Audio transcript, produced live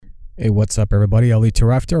Hey, what's up, everybody? Ali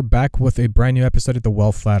Tarafter back with a brand new episode of The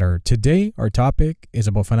Wealth Flatter. Today, our topic is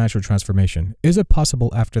about financial transformation. Is it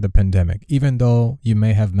possible after the pandemic, even though you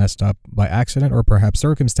may have messed up by accident or perhaps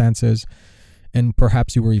circumstances, and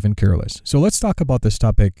perhaps you were even careless? So let's talk about this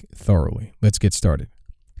topic thoroughly. Let's get started.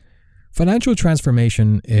 Financial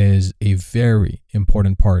transformation is a very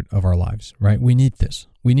important part of our lives, right? We need this.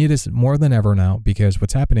 We need this more than ever now because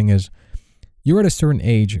what's happening is you're at a certain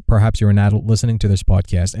age, perhaps you're an adult listening to this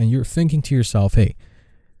podcast, and you're thinking to yourself, hey,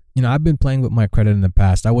 I've been playing with my credit in the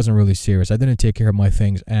past. I wasn't really serious. I didn't take care of my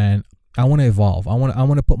things, and I want to evolve. I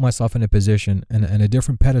want to put myself in a position and a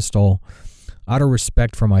different pedestal out of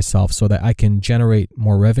respect for myself so that I can generate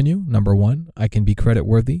more revenue, number one. I can be credit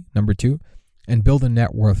worthy, number two, and build a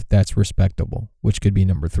net worth that's respectable, which could be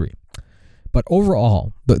number three. But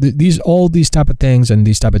overall, all these type of things and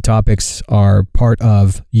these type of topics are part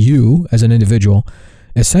of you as an individual,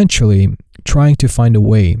 essentially trying to find a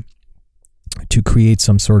way to create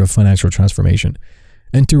some sort of financial transformation.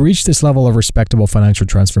 And to reach this level of respectable financial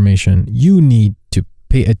transformation, you need to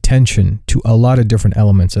pay attention to a lot of different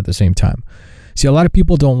elements at the same time. See, a lot of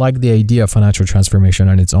people don't like the idea of financial transformation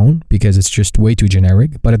on its own because it's just way too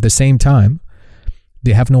generic. But at the same time,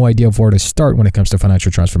 they have no idea of where to start when it comes to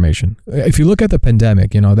financial transformation. If you look at the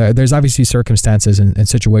pandemic, there's obviously circumstances and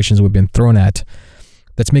situations we've been thrown at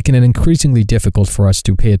that's making it increasingly difficult for us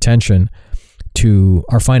to pay attention to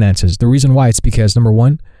our finances. The reason why, it's because number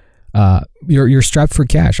one, you're strapped for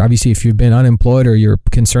cash. Obviously, if you've been unemployed or you're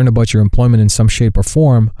concerned about your employment in some shape or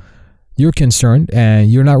form, you're concerned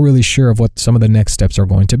and you're not really sure of what some of the next steps are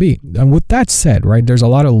going to be. And with that said, right, there's a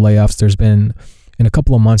lot of layoffs. There's been, in a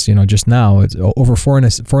couple of months, just now, it's over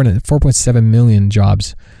 4.7 million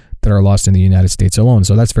jobs that are lost in the United States alone.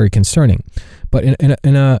 So that's very concerning. But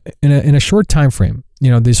in a short time frame,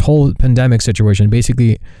 this whole pandemic situation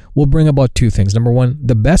basically will bring about two things. Number one,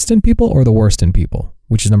 the best in people or the worst in people,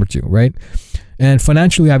 which is number two, right? And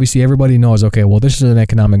financially, obviously, everybody knows, okay, well, this is an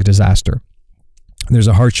economic disaster. There's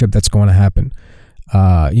a hardship that's going to happen.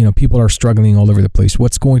 People are struggling all over the place.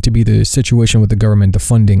 What's going to be the situation with the government, the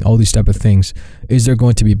funding, all these type of things? Is there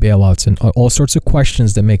going to be bailouts and all sorts of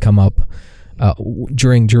questions that may come up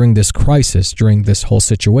during this crisis, during this whole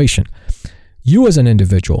situation? You as an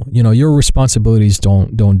individual, your responsibilities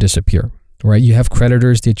don't disappear, right? You have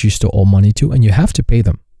creditors that you still owe money to, and you have to pay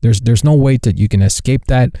them. There's no way that you can escape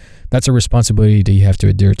that. That's a responsibility that you have to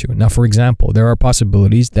adhere to. Now, for example, there are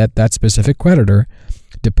possibilities that specific creditor,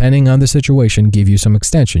 depending on the situation, give you some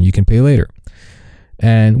extension. You can pay later.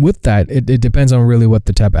 And with that, it depends on really what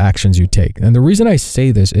the type of actions you take. And the reason I say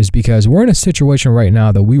this is because we're in a situation right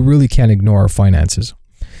now that we really can't ignore our finances.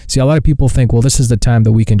 See, a lot of people think, well, this is the time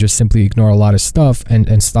that we can just simply ignore a lot of stuff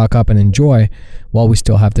and stock up and enjoy while we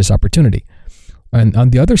still have this opportunity. And on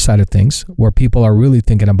the other side of things, where people are really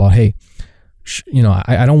thinking about, hey,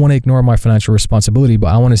 I don't want to ignore my financial responsibility, but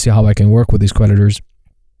I want to see how I can work with these creditors.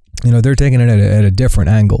 They're taking it at a different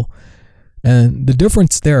angle. And the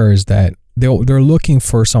difference there is that they're looking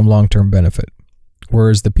for some long-term benefit.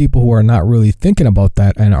 Whereas the people who are not really thinking about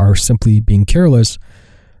that and are simply being careless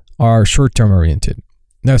are short-term oriented.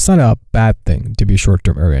 Now, it's not a bad thing to be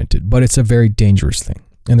short-term oriented, but it's a very dangerous thing.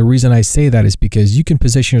 And the reason I say that is because you can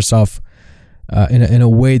position yourself in a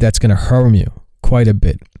way that's going to harm you quite a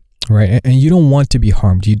bit, right? And you don't want to be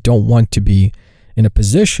harmed. You don't want to be in a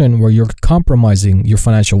position where you're compromising your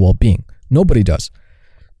financial well-being. Nobody does.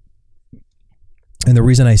 And the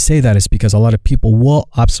reason I say that is because a lot of people will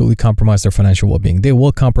absolutely compromise their financial well-being. They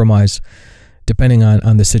will compromise depending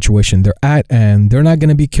on the situation they're at, and they're not going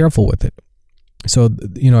to be careful with it. So,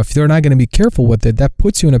 if they're not going to be careful with it, that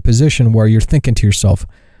puts you in a position where you're thinking to yourself,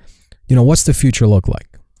 what's the future look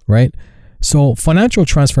like, right? So financial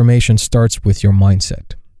transformation starts with your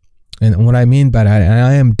mindset. And what I mean by that, and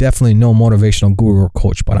I am definitely no motivational guru or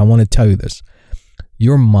coach, but I want to tell you this.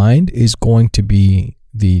 Your mind is going to be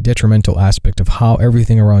the detrimental aspect of how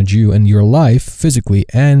everything around you and your life, physically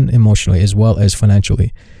and emotionally, as well as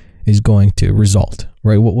financially, is going to result,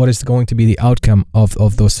 right? What is going to be the outcome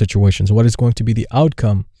of those situations? What is going to be the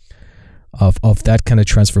outcome of that kind of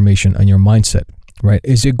transformation on your mindset, right?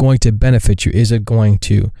 Is it going to benefit you? Is it going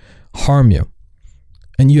to harm you?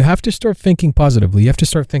 And you have to start thinking positively. You have to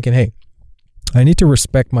start thinking, hey, I need to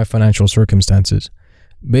respect my financial circumstances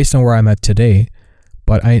based on where I'm at today,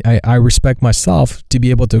 but I respect myself to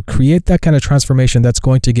be able to create that kind of transformation that's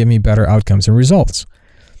going to give me better outcomes and results.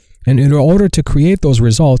 And in order to create those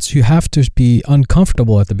results, you have to be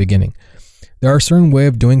uncomfortable at the beginning. There are certain ways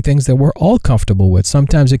of doing things that we're all comfortable with.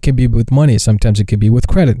 Sometimes it can be with money. Sometimes it can be with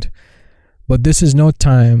credit. But this is no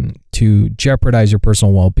time to jeopardize your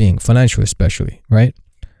personal well-being, financially especially, right?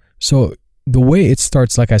 So the way it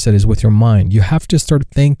starts, like I said, is with your mind. You have to start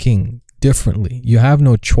thinking differently. You have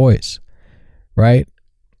no choice, right?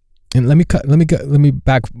 And let me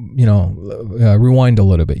back, rewind a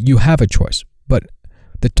little bit. You have a choice, but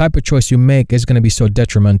the type of choice you make is going to be so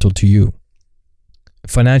detrimental to you,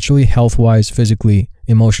 financially, health-wise, physically,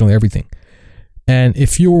 emotionally, everything. And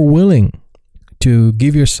if you're willing to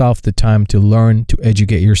give yourself the time to learn, to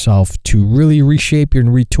educate yourself, to really reshape and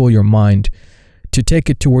retool your mind, to take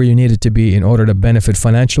it to where you need it to be in order to benefit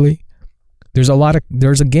financially, there's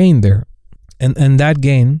a gain there. And that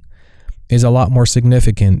gain is a lot more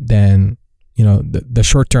significant than, the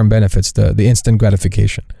short-term benefits, the instant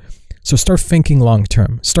gratification. So start thinking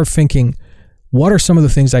long-term. Start thinking, what are some of the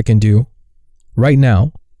things I can do right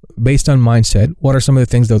now based on mindset? What are some of the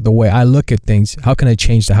things, the way I look at things? How can I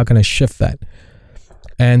change that? How can I shift that?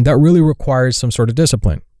 And that really requires some sort of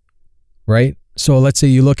discipline, right? So let's say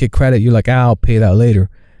you look at credit, you're like, I'll pay that later.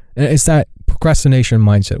 And it's that procrastination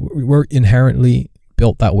mindset. We're inherently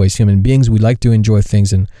built that way as human beings. We like to enjoy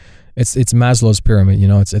things, and it's Maslow's pyramid.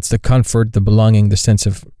 It's the comfort, the belonging, the sense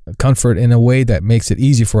of comfort in a way that makes it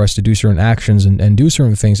easy for us to do certain actions and do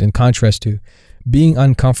certain things, in contrast to being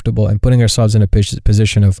uncomfortable and putting ourselves in a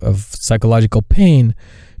position of psychological pain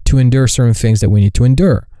to endure certain things that we need to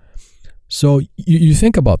endure. So you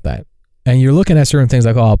think about that, and you're looking at certain things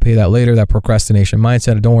like, I'll pay that later, that procrastination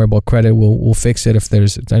mindset. Don't worry about credit. We'll fix it if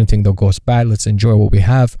there's anything that goes bad. Let's enjoy what we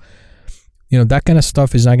have. That kind of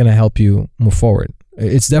stuff is not going to help you move forward.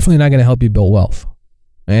 It's definitely not going to help you build wealth.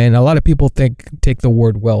 And a lot of people take the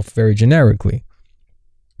word wealth very generically,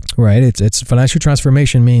 right? It's financial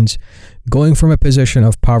transformation means going from a position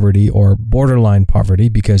of poverty or borderline poverty,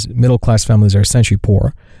 because middle-class families are essentially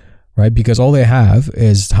poor, right? Because all they have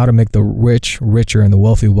is how to make the rich richer and the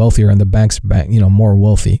wealthy wealthier, and the banks more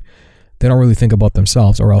wealthy. They don't really think about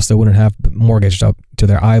themselves, or else they wouldn't have mortgaged up to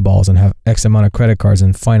their eyeballs and have X amount of credit cards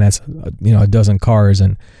and finance, a dozen cars,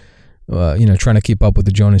 and trying to keep up with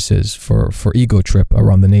the Jonases for ego trip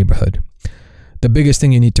around the neighborhood. The biggest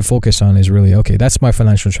thing you need to focus on is really, okay, that's my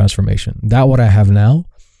financial transformation. That what I have now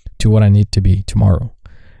to what I need to be tomorrow.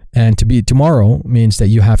 And to be tomorrow means that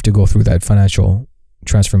you have to go through that financial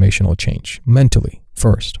transformational change mentally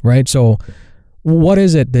first, right? So what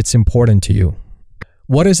is it that's important to you?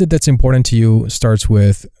 What is it that's important to you starts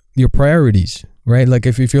with your priorities, right? Like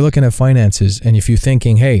if you're looking at finances, and if you're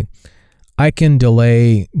thinking, hey, I can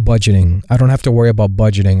delay budgeting. I don't have to worry about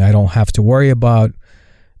budgeting. I don't have to worry about,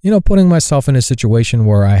 putting myself in a situation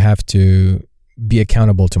where I have to be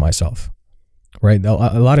accountable to myself, right?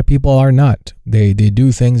 A lot of people are not. They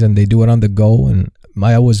do things and they do it on the go. And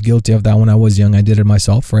I was guilty of that when I was young. I did it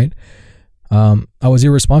myself, right? I was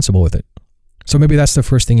irresponsible with it. So maybe that's the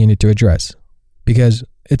first thing you need to address, because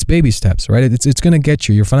it's baby steps, right? It's going to get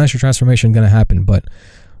you. Your financial transformation is going to happen, but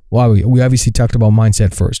we obviously talked about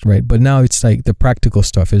mindset first, right? But now it's like the practical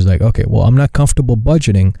stuff is like, okay, well, I'm not comfortable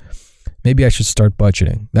budgeting. Maybe I should start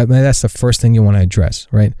budgeting. That's the first thing you want to address,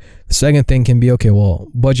 right? The second thing can be, okay, well,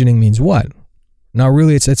 budgeting means what? Now,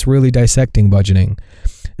 really, it's really dissecting budgeting.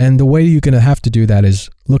 And the way you're going to have to do that is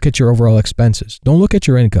look at your overall expenses. Don't look at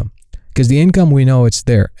your income, because the income, we know it's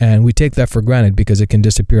there, and we take that for granted because it can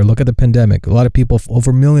disappear. Look at the pandemic. A lot of people,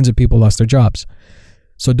 over millions of people, lost their jobs.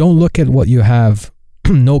 So don't look at what you have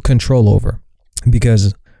no control over,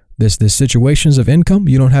 because there's situations of income,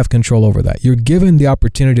 you don't have control over that. You're given the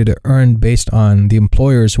opportunity to earn based on the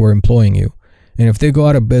employers who are employing you. And if they go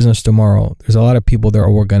out of business tomorrow, there's a lot of people that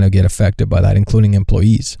are going to get affected by that, including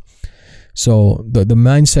employees. So the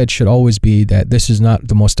mindset should always be that this is not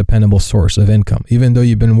the most dependable source of income. Even though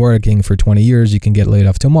you've been working for 20 years, you can get laid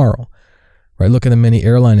off tomorrow, right? Look at the many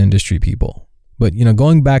airline industry people. But,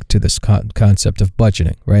 going back to this concept of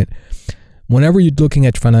budgeting, right? Whenever you're looking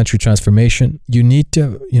at financial transformation, you need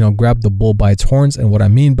to, grab the bull by its horns. And what I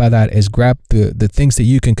mean by that is grab the things that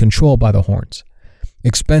you can control by the horns.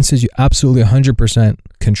 Expenses, you absolutely 100%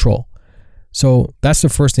 control. So that's the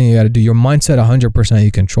first thing you got to do. Your mindset, 100%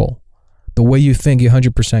 you control. The way you think, you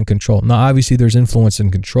 100% control. Now, obviously, there's influence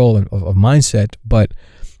and control of mindset, but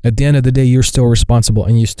at the end of the day, you're still responsible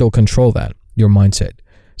and you still control that, your mindset.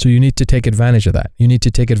 So you need to take advantage of that. You need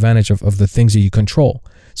to take advantage of the things that you control.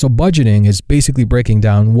 So budgeting is basically breaking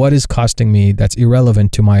down what is costing me that's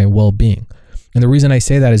irrelevant to my well-being. And the reason I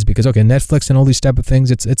say that is because, okay, Netflix and all these type of things,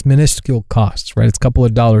 it's minuscule costs, right? It's a couple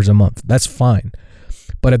of dollars a month. That's fine.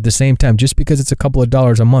 But at the same time, just because it's a couple of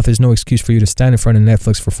dollars a month is no excuse for you to stand in front of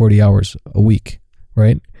Netflix for 40 hours a week,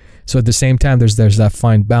 right? So at the same time, there's that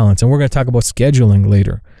fine balance. And we're going to talk about scheduling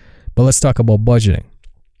later. But let's talk about budgeting.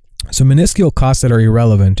 So minuscule costs that are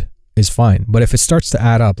irrelevant is fine. But if it starts to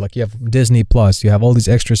add up, like you have Disney Plus, you have all these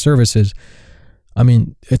extra services, I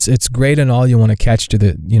mean, it's great and all. You want to catch to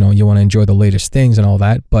the, you want to enjoy the latest things and all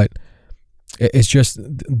that, but it's just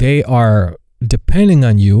they are depending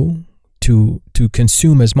on you to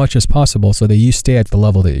consume as much as possible so that you stay at the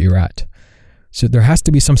level that you're at. So there has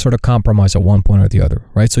to be some sort of compromise at one point or the other,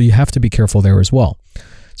 right? So you have to be careful there as well.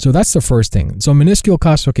 So that's the first thing. So minuscule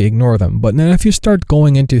costs, okay, ignore them. But then if you start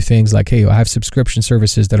going into things like, hey, I have subscription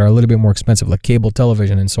services that are a little bit more expensive, like cable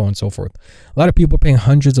television and so on and so forth. A lot of people are paying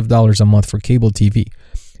hundreds of dollars a month for cable TV.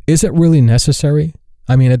 Is it really necessary?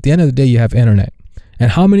 I mean, at the end of the day, you have internet.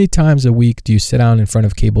 And how many times a week do you sit down in front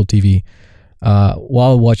of cable TV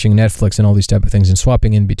while watching Netflix and all these type of things and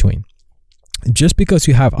swapping in between? Just because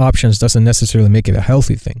you have options doesn't necessarily make it a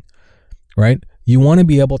healthy thing, right? You want to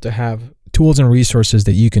be able to have tools and resources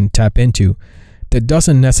that you can tap into. That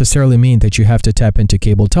doesn't necessarily mean that you have to tap into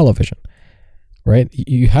cable television, right?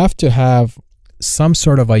 You have to have some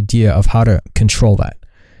sort of idea of how to control that.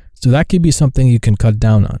 So that could be something you can cut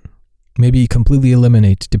down on, maybe completely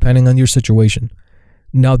eliminate, depending on your situation.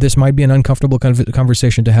 Now, this might be an uncomfortable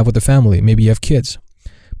conversation to have with the family. Maybe you have kids,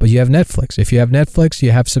 but you have Netflix. If you have Netflix,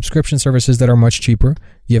 you have subscription services that are much cheaper.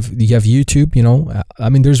 You have YouTube, I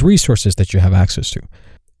mean, there's resources that you have access to.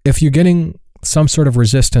 If you're getting some sort of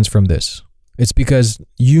resistance from this, it's because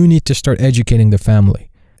you need to start educating the family.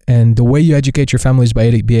 And the way you educate your family is by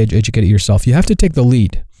educating yourself. You have to take the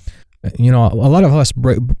lead. A lot of us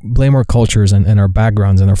blame our cultures and our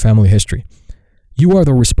backgrounds and our family history. You are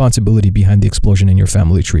the responsibility behind the explosion in your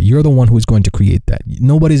family tree. You're the one who is going to create that.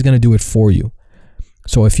 Nobody's going to do it for you.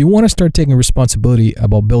 So if you want to start taking responsibility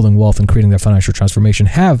about building wealth and creating that financial transformation,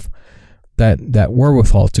 have that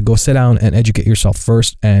wherewithal to go sit down and educate yourself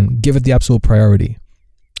first and give it the absolute priority.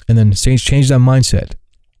 And then change that mindset.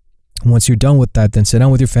 Once you're done with that, then sit down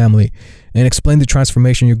with your family and explain the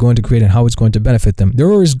transformation you're going to create and how it's going to benefit them.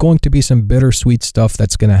 There is going to be some bittersweet stuff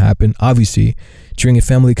that's going to happen. Obviously, during a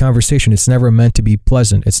family conversation, it's never meant to be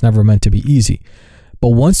pleasant. It's never meant to be easy. But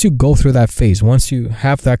once you go through that phase, once you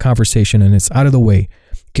have that conversation and it's out of the way,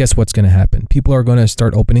 guess what's going to happen? People are going to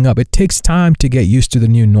start opening up. It takes time to get used to the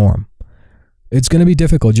new norm. It's going to be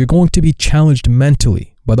difficult. You're going to be challenged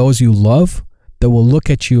mentally by those you love that will look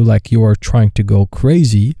at you like you are trying to go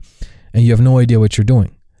crazy and you have no idea what you're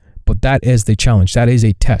doing. But that is the challenge. That is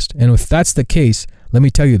a test. And if that's the case, let me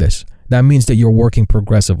tell you this. That means that you're working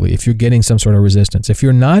progressively. If you're getting some sort of resistance, if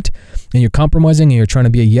you're not, and you're compromising and you're trying to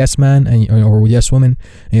be a yes man or yes woman,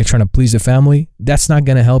 and you're trying to please the family, that's not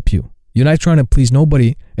going to help you. You're not trying to please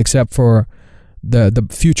nobody except for the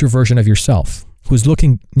future version of yourself who's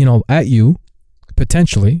looking, at you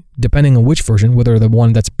potentially, depending on which version, whether the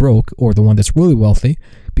one that's broke or the one that's really wealthy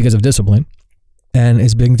because of discipline, and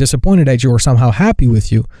is being disappointed at you or somehow happy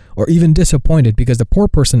with you, or even disappointed because the poor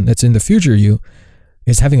person that's in the future you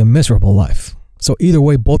is having a miserable life. So either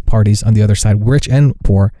way, both parties on the other side, rich and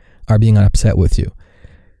poor, are being upset with you.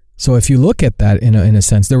 So if you look at that in a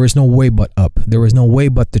sense, there is no way but up. There is no way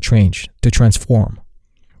but to change, to transform.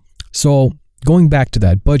 So going back to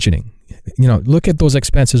that, budgeting, look at those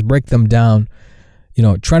expenses, break them down,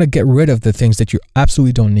 try to get rid of the things that you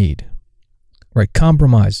absolutely don't need, right?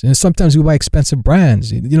 Compromise. And sometimes we buy expensive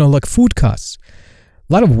brands, like food costs.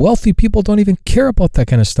 A lot of wealthy people don't even care about that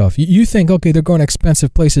kind of stuff. You think, okay, they're going to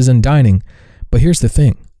expensive places and dining. But here's the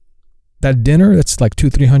thing. That dinner that's like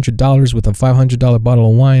 $200-300 with a $500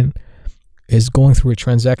 bottle of wine is going through a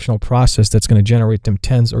transactional process that's going to generate them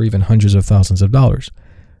tens or even hundreds of thousands of dollars.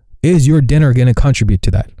 Is your dinner going to contribute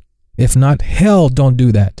to that? If not, hell, don't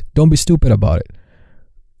do that. Don't be stupid about it.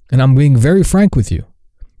 And I'm being very frank with you.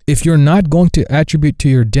 If you're not going to attribute to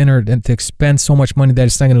your dinner and to spend so much money that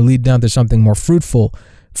it's not going to lead down to something more fruitful,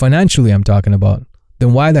 financially I'm talking about,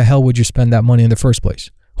 then why the hell would you spend that money in the first place?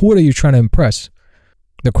 Who are you trying to impress?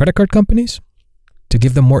 The credit card companies? To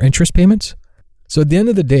give them more interest payments? So at the end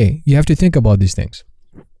of the day, you have to think about these things,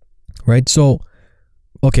 right? So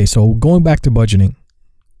going back to budgeting,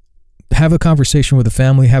 have a conversation with the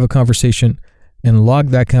family, have a conversation and log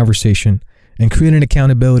that conversation and create an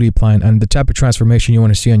accountability plan on the type of transformation you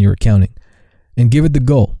want to see on your accounting and give it the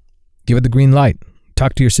go, give it the green light,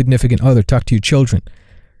 talk to your significant other, talk to your children.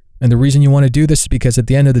 And the reason you want to do this is because at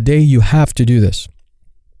the end of the day, you have to do this.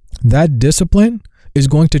 That discipline is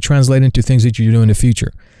going to translate into things that you do in the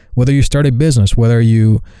future. Whether you start a business, whether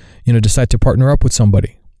you decide to partner up with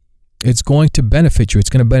somebody, it's going to benefit you. It's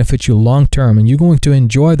going to benefit you long term, and you're going to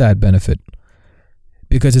enjoy that benefit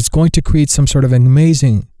because it's going to create some sort of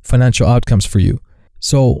amazing financial outcomes for you.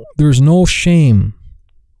 So there's no shame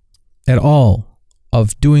at all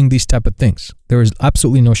of doing these type of things. There is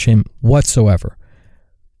absolutely no shame whatsoever.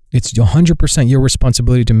 It's 100% your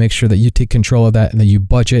responsibility to make sure that you take control of that and that you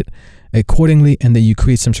budget accordingly and that you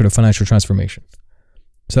create some sort of financial transformation.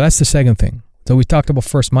 So that's the second thing. So we talked about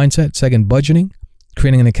first, mindset, second, budgeting,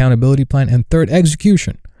 creating an accountability plan, and third,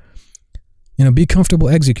 execution. Be comfortable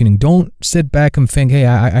executing. Don't sit back and think, hey,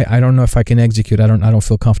 I don't know if I can execute. I don't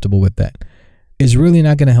feel comfortable with that. It's really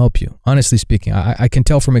not going to help you. Honestly speaking, I can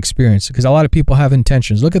tell from experience, because a lot of people have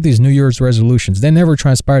intentions. Look at these New Year's resolutions. They never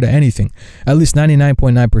transpire to anything. At least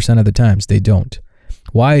 99.9% of the times they don't.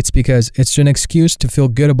 Why? It's because it's an excuse to feel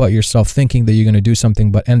good about yourself, thinking that you're going to do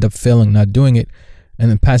something, but end up failing, not doing it,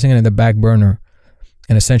 and then passing it in the back burner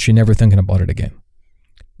and essentially never thinking about it again.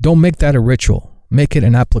 Don't make that a ritual. Make it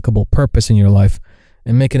an applicable purpose in your life,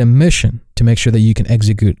 and make it a mission to make sure that you can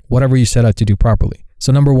execute whatever you set out to do properly.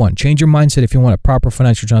 So number one, change your mindset if you want a proper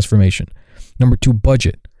financial transformation. Number two,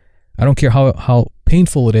 budget. I don't care how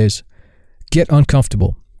painful it is. Get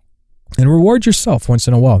uncomfortable and reward yourself once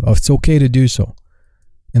in a while. It's okay to do so.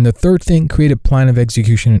 And the third thing, create a plan of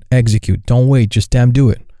execution and execute. Don't wait, just damn do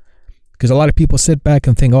it. Because a lot of people sit back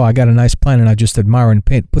and think, oh, I got a nice plan, and I just admire and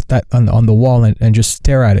put that on the wall and just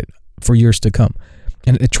stare at it for years to come.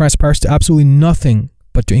 And it transpires to absolutely nothing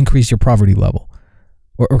but to increase your poverty level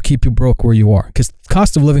or keep you broke where you are. Because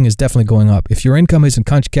cost of living is definitely going up. If your income isn't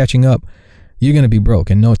catching up, you're going to be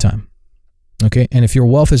broke in no time. Okay? And if your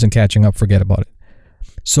wealth isn't catching up, forget about it.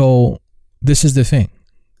 So this is the thing.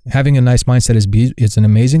 Having a nice mindset is an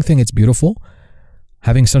amazing thing. It's beautiful.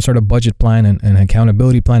 Having some sort of budget plan and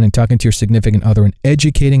accountability plan and talking to your significant other and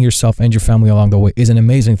educating yourself and your family along the way is an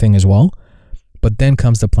amazing thing as well. But then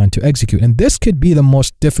comes the plan to execute. And this could be the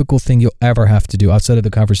most difficult thing you'll ever have to do outside of the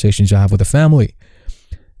conversations you have with the family,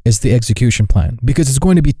 is the execution plan. Because it's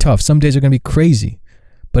going to be tough. Some days are going to be crazy.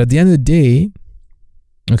 But at the end of the day,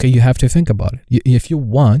 okay, you have to think about it. If you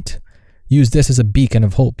want, use this as a beacon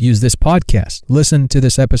of hope. Use this podcast. Listen to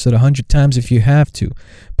this episode 100 times if you have to.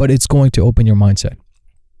 But it's going to open your mindset.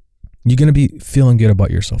 You're going to be feeling good about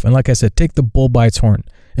yourself. And like I said, take the bull by its horn.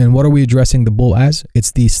 And what are we addressing the bull as?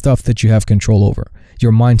 It's the stuff that you have control over.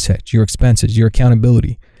 Your mindset, your expenses, your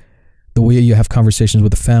accountability, the way you have conversations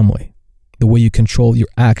with the family, the way you control your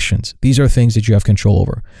actions. These are things that you have control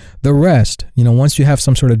over. The rest, once you have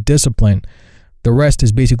some sort of discipline, the rest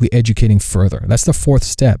is basically educating further. That's the fourth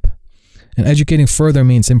step. And educating further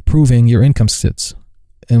means improving your income sets.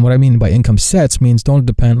 And what I mean by income sets means don't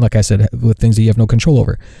depend, like I said, with things that you have no control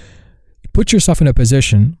over. Put yourself in a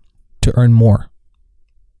position to earn more.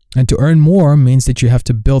 And to earn more means that you have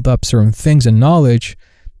to build up certain things and knowledge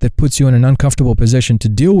that puts you in an uncomfortable position to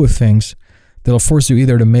deal with things that'll force you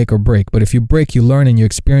either to make or break. But if you break, you learn and you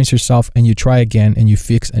experience yourself and you try again and you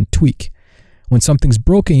fix and tweak. When something's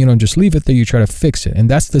broken, you don't just leave it there, you try to fix it. And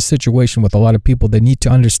that's the situation with a lot of people. They need to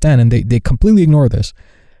understand, and they completely ignore this.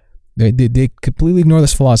 They completely ignore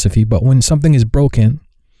this philosophy. But when something is broken,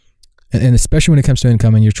 and especially when it comes to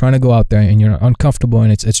income, and you're trying to go out there and you're uncomfortable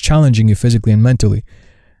and it's challenging you physically and mentally,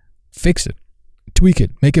 fix it, tweak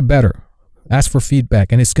it, make it better, ask for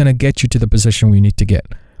feedback, and it's going to get you to the position where you need to get.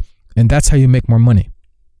 And that's how you make more money.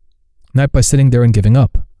 Not by sitting there and giving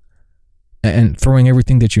up and throwing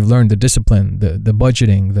everything that you've learned, the discipline, the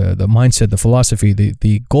budgeting, the mindset, the philosophy,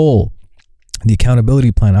 the goal, the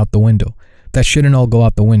accountability plan out the window. That shouldn't all go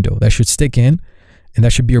out the window. That should stick in, and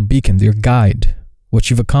that should be your beacon, your guide, what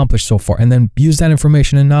you've accomplished so far. And then use that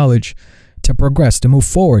information and knowledge to progress, to move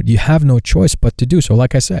forward. You have no choice but to do so,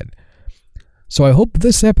 like I said. So I hope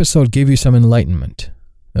this episode gave you some enlightenment.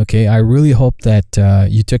 Okay, I really hope that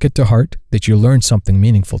you took it to heart, that you learned something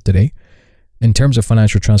meaningful today in terms of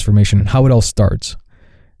financial transformation and how it all starts.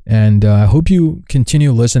 And I hope you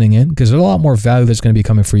continue listening in, because there's a lot more value that's going to be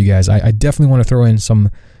coming for you guys. I definitely want to throw in some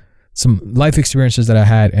life experiences that I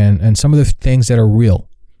had and some of the things that are real.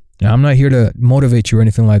 Now, I'm not here to motivate you or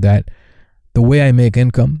anything like that. The way I make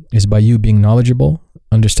income is by you being knowledgeable,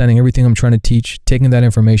 understanding everything I'm trying to teach, taking that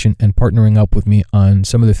information and partnering up with me on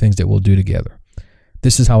some of the things that we'll do together.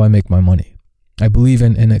 This is how I make my money. I believe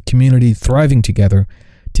in a community thriving together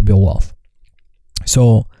to build wealth.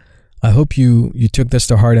 So I hope you took this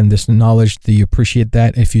to heart and this knowledge, that you appreciate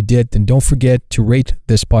that. If you did, then don't forget to rate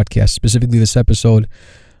this podcast, specifically this episode.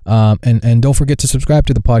 And don't forget to subscribe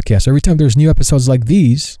to the podcast. Every time there's new episodes like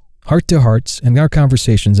these, heart to hearts and our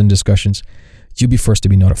conversations and discussions, you'll be first to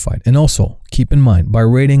be notified. And also keep in mind, by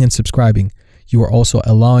rating and subscribing, you are also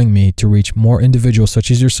allowing me to reach more individuals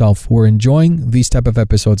such as yourself who are enjoying these type of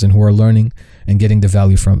episodes and who are learning and getting the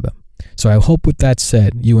value from them. So I hope with that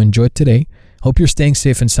said, you enjoyed today. Hope you're staying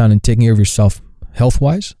safe and sound and taking care of yourself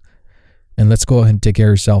health-wise. And let's go ahead and take care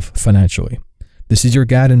of yourself financially. This is your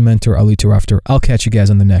guide and mentor, Ali Tarafter. I'll catch you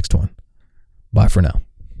guys on the next one. Bye for now.